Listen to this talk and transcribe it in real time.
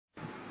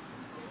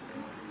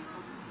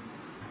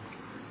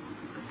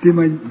ที่ม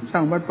าสร้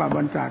างวัดป่าบ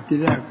รรดาที่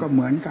แรกก็เห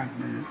มือนกัน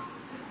นะ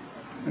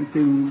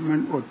จึงมัน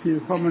อดที่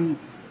เพราะมัน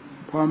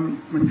พอ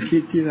มันคิ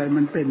ดที่ไร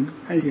มันเป็น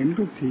ให้เห็น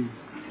ทุกที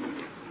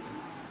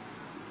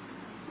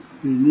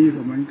นี่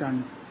ก็เหมือนกัน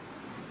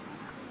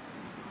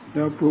แ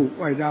ล้วปลูก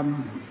อ้อยด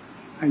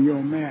ำให้โย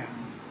มแม่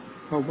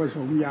เขาผส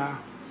มยา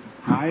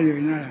หายเลย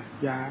นั่นแหละ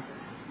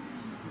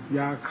ย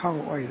าเข้า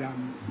อ้อยด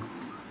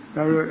ำแ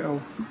ล้วเลยเอา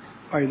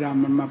อ้อยด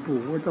ำมันมาปลู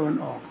กไว้ตะวัน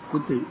ออกกุ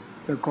ฏิ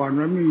แต่ก่อน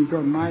มันไม่มี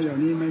ต้นไม้เหล่า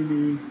นี้ไม่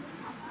มี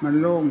มัน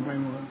โล่งไป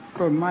หมด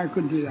ต้นไม้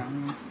ขึ้นทีหลัง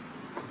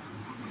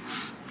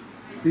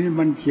นี่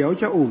มันเขียว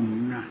ชอุ่ม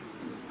นะ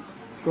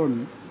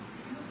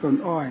ต้น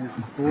อ้อยนะ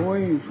โอ้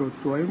ยสด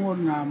สวยงด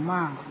งามม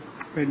าก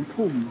เป็น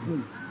พุ่มขึ้น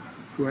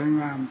สวย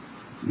งาม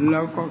แล้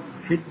วก็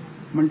คิด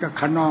มันจะ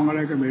ขนองอะไร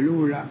ก็ไม่รู้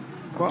ละ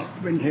เพราะ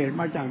เป็นเหตุ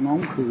มาจากหนอง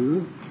ผือ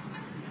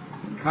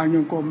ทางโย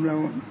งกรมเรา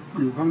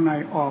อยู่ข้างใน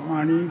ออกมา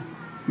นี้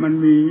มัน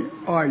มี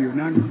อ้อยอยู่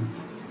นั่น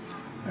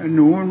ห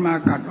นูมันมา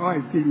กัดอ้อย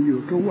กินอยู่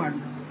ทุกวัน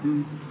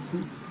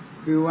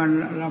คือวัน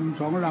ลำ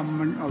สองลำ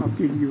มันเอา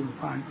กินอยู่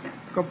ผ่าน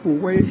ก็ปลูก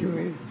ไว้เฉ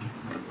ย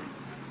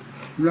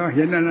เราเ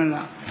ห็นอันนั้น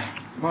ล่ะ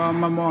พอ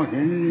มามองเห็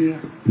นนี่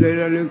เลย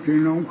ระลึกถึง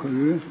น้องผื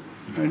อ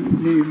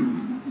นี่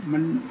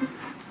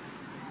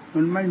มั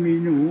นไม่มี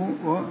หนู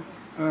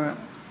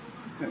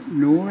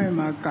หนูไม่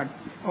มากัด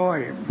อ้อย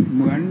เ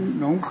หมือน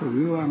หนองขือ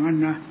ว่างั้น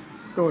นะ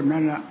ต้น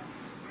นั่นล่ะ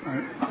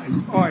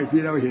อ้อย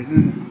ที่เราเห็น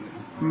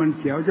มัน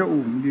เขียวจะ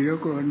อุ่มดีเหลือ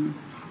เกิน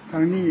ทา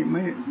งนี้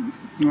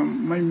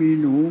ไม่มี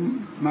หนู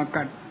มา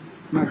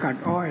กัด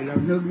อ้อยแล้ว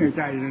นึกในใ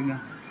จเลยน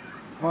ะ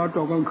พอต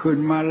กกลางคืน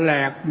มาแหล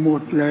กหม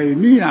ดเลย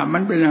นี่น่ะมั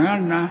นเป็นอย่างนั้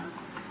นนะ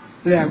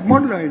แหลกหม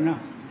ดเลยนะ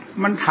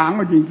มันถาง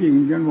มาจริง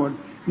ๆจนหมด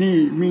นี่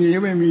มีหรื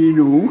อไม่มี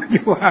หนูจ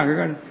ะว่า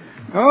กัน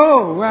โอ้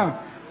ว่า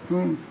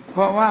เพ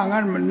ราะว่า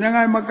งั้นมันยังไง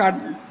มากัด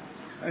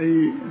ไอ้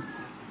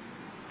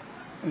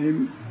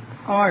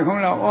อ้อยของ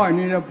เราอ้อย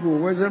นี่เราปลูก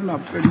ไว้สำหรับ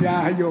เป็นยา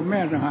ให้โยมแม่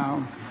ต่างหาก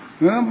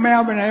แมว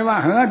ไปไหนวะ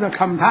จะ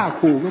ทำท่า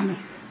ขู่กัน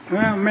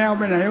แมวไ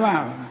ปไหนวะ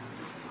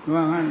ว่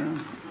างั้น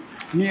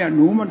เนี่ยห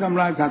นูมันทำ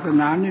ลายศาส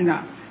นานี่น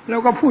ะแล้ว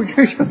ก็พูดเฉ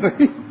ย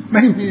ๆไ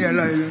ม่มีอะ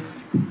ไรเลย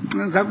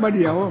นั่นสักประเ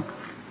ดี๋ยว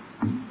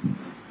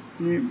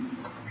นี่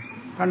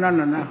ท่านนั้น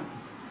น่ะนะ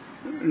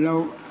เรา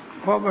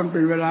เพราะมันเป็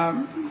นเวลา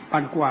ปั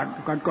ดกวาด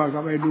ก่อนก็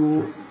ไปดู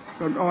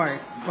ต้นอ้อย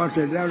พอเส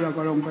ร็จแล้วเรา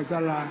ก็ลงไปศา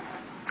ลา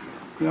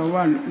เรา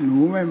ว่าหนู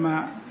ไม่มา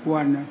กว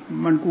นนะ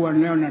มันกวน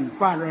แล้วนั่น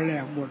ฟาดแล้วแหล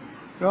กหมด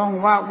ร้อง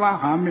ว่า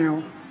หาแมว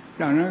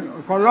จากนั้น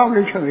เขาร้อง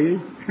เฉย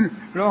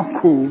ๆร้อง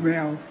ขู่แม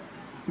ว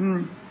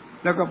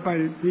แล้วก็ไป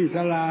ที่ศ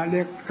าลาเ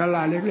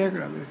ล็กๆ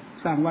เลย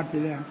สร้างวัด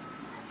ที่แล้ว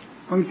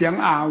ฟังเสียง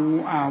อ่าว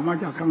มา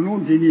จากทางนู้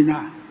นที่นี่น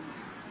ะ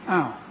อ้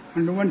าว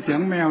มันเสียง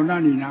แมวน่า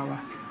นี่นะวะ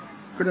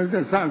ก็ตั้งแ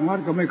ต่สร้างวัด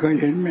ก็ไม่เคย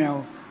เห็นแมว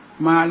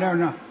มาแล้ว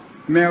นะ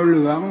แมวเห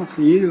ลือง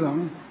สีเหลือง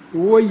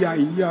ตัวใหญ่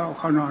ยาว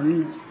ขนาด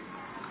นี้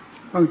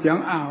ฟังเสียง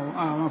อ่าว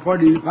มาพอ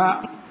ดีพระ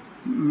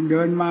เ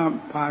ดินมา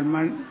ผ่านมา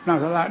หน้า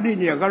ศาลานี่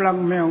เดี๋ยว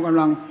แมวกำ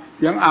ลังเ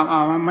สียงอ่า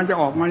วมันจะ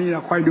ออกมานี่เร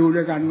าคอยดู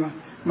ด้วยกันว่า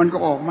มันก็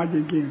ออกมาจ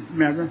ริงๆแ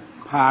มวก็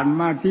ผ่าน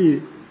มาที่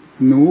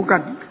หนูกั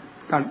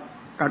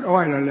ดอ้อ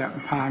ยแล้วแหละ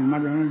ผ่านมา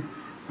ตรงนั้น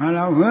แ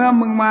ล้ว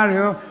มึงมาเหร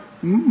อ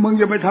มึง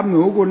จะไปทำห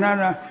นูกูนั่น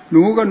นะห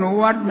นูก็หนู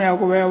วัดแมว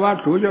ก็แวววัด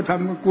สูจะท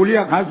ำกูเรี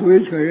ยกหาสู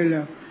เฉยๆแ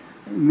ล้ว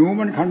หนู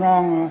มันขนอ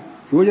ง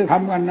สูจะท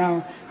ำกันนะ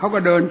เขาก็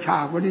เดินฉา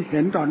กวันที่เ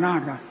ห็นต่อหน้า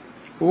กัน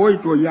โอ้ย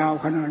ตัวยาว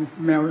ขนาด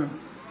แมว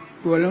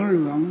ตัวเห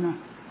ลืองๆนะ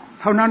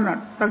เท่านั้นน่ะ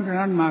ตั้งแต่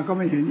นั้นมาก็ไ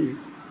ม่เห็นอีก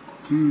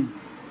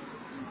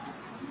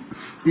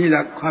นี่แหล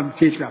ะความ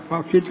คิดเพรา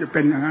ะคิดจะเ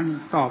ป็นอย่างนั้น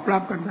ตอบรั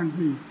บกันทัน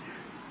ที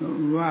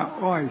ว่า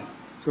อ้อย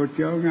สดเ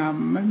จียวงาม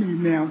ไม่มี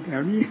แมวแถ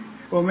วนี้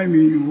ก็ไม่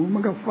มีหนูมั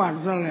นก็ฟาด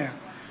ซะแล้ว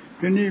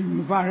ทีนี้มั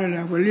นฟาดซะแ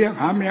ล้วก็เรียก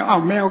หาแมว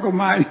แมวก็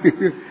มา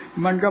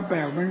มันก็แปล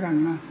กเหมือนกัน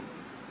นะ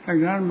ตั้ง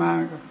แต่นั้นมา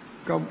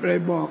ก็เลย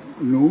บอก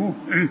หนู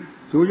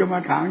สูจะมา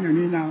ถางอย่าง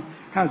นี้นะ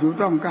ถ้าสู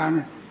ต้องการ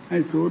ให้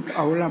สูเอ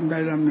าลำใด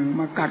ลำหนึ่ง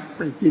มากัดไ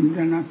ปกิน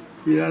กันนะ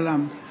ทีละล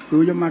ำสู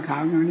จะมาถา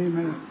งอย่างนี้ไหม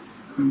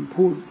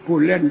พู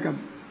ดเล่นกับ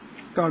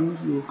ตอน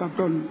อยู่กับ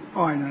ต้น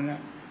อ้อยนั่นแหล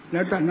ะแล้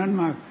วตอนนั้น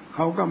มาเข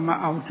าก็มา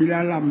เอาทีละ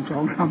ลำ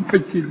2 ลำไป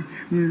กิน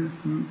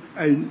ไ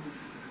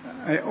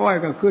อ้อ้อย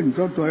ก็ขึ้น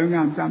สวยง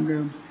ามตามเดิ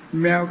ม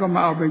แมวก็ม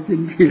าเอาไปกิน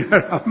ทีละ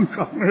ลำ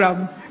2 ล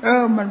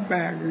ำมันแป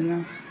ลกเลยน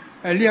ะ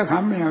ไอ้เรียกหา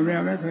แมว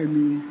ไม่เคย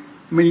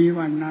มี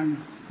วันนั้น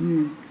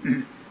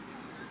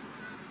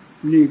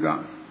นี่ก็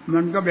มั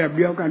นก็แบบเ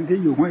ดียวกันที่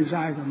อยู่ห้วยทร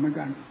ายกันเหมือน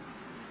กัน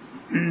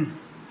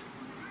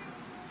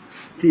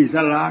ที่ศ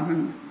าลานั้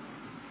น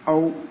เอา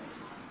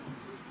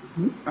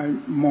ไอ้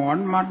หมอน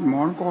มัดหม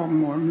อนกอง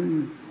หมอน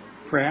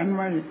แฝนไ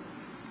ว้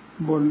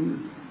บน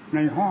ใน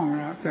ห้อง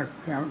แล้วแต่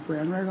แฝ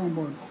นไว้ข้างบ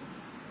น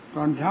ต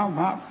อนเช้า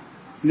พระ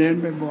เนร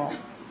ไปบอก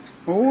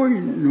โอ้ย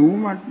หนู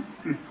มา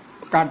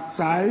กัด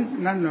สาย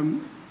นั่นน่ะ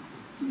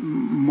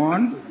หมอน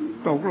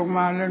ตกลงม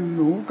าแล้วห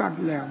นูกัด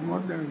แหลกหม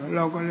ดเลยเร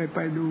าก็เลยไป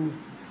ดู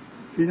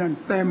ที่นั่น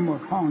เต็มหม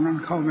ดห้องนั้น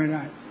เข้าไม่ไ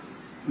ด้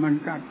มัน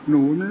กัดห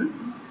นู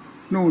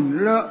นู่น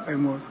เลอะไป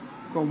หมด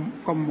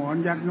ก็หมอน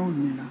ยัดนู่น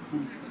นี่นะ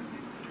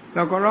เร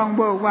าก็ร้องเ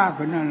บิกว่าค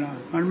นนั้นล่ะ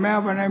มันแมว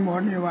ไปในหมอ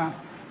นนี่ว่า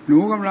หนู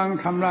กำลัง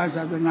ทำลายศ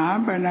าสนา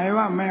ไปไหน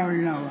ว่าแมว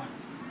นี่เรา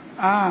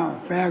อ้าว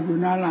แปลกอยู่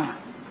นั่นล่ะ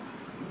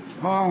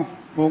พอ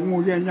6 โม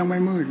งเย็นยังไม่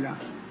มืดล่ะ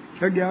แ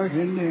ล้วเดี๋ยวเ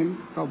ห็นเนร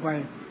ต่อไป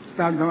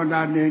ตามธรรมดา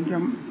เนร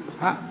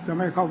พระจะ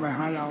ไม่เข้าไปห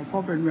าเราเพรา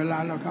ะเป็นเวลา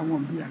เราทำคว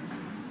ามเพียร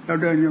เรา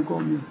เดินยังกร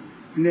มอยู่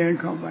เนร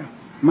เข้าไป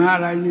มาอ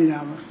ะไรนี่น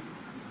ะ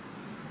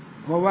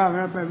เพราะว่า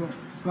ไป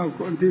ว่าค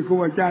นที่ครู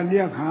อาจารย์เรี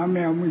ยกหาแม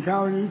วเมื่อเช้า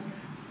นี้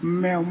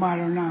แมวมาแ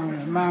ล้วนาเล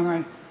ยมาไง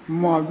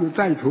หมอบอยู่ใ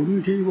ต้ถุน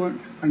ที่บน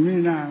อันนี้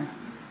นา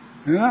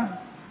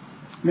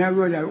แมว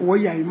ตัวใหญ่โอ้ย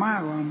ใหญ่มา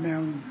กว่ะแมว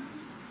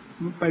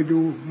ไปดู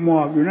หม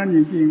อบอยู่นั่นจ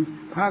ริง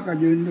ๆพระก็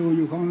ยืนดูอ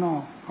ยู่ข้างนอ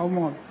กเขาหม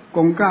อบก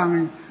งกลาง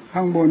ข้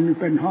างบน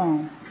เป็นห้อง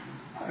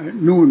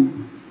นู่น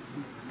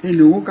ที่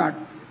หนูกัด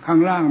ข้าง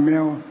ล่างแม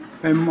ว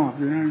ไปหมอบอ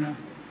ยู่นั่นนะ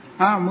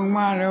มึงม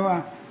าเลยว่า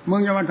มึง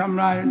จะมาท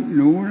ำลาย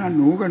หนูนะ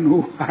หนูก็หนู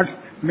กัด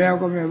แมว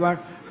ก็ไม่วัด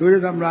คือจะ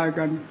ทำลาย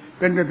กันเ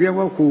ป็นแต่เพียง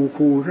ว่า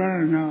ขู่เท่านั้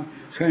นนะ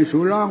ใส่สู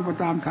ร้องไป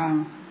ตามทาง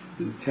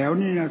แถว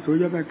นี้นะสู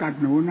จะไปกัด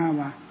หนูนะ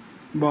ว่า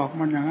บอก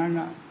มันอย่างนั้น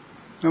ละ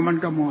แล้วมัน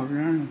ก็หมอบอย่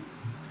างนั้น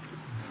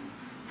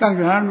ตั้งแ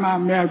ต่นั้นมา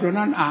แมวตัว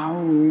นั้นอ่าว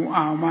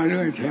มาเ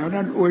รื่อยแถว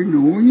นั้นโอยห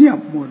นูเงียบ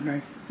หมดเลย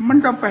มัน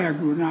ก็แปลก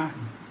อยู่นะ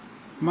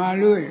มา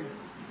เรื่อย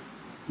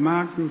มา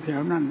อยู่แถ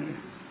วนั้นเลย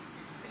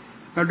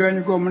เราเดิน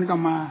โกมันก็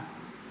มา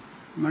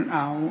มันเอ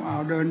า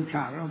เดินฉ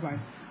ากเราไป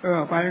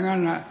ไปงั้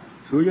นแหละ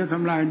สูจะท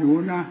ำลายหนู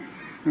นะ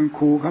มัน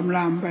ขู่คำร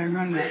ามไป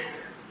งั้นแหละ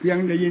เพียง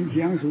ได้ยินเ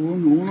สียงสู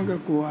หนูมันก็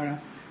กลัวละ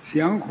เสี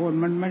ยงคน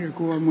มันไม่ได้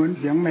กลัวเหมือน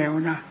เสียงแมว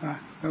นะ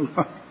แล้ว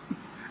ก็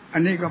อั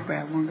นนี้ก็แปล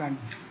กเหมือนกัน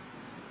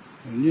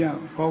เนี่ย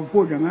พอพู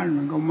ดอย่างนั้น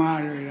มันก็มา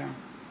เลยแล้ว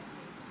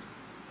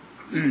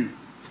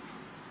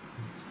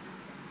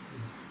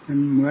มัน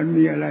เหมือน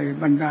มีอะไร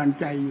บันดาล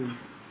ใจอยู่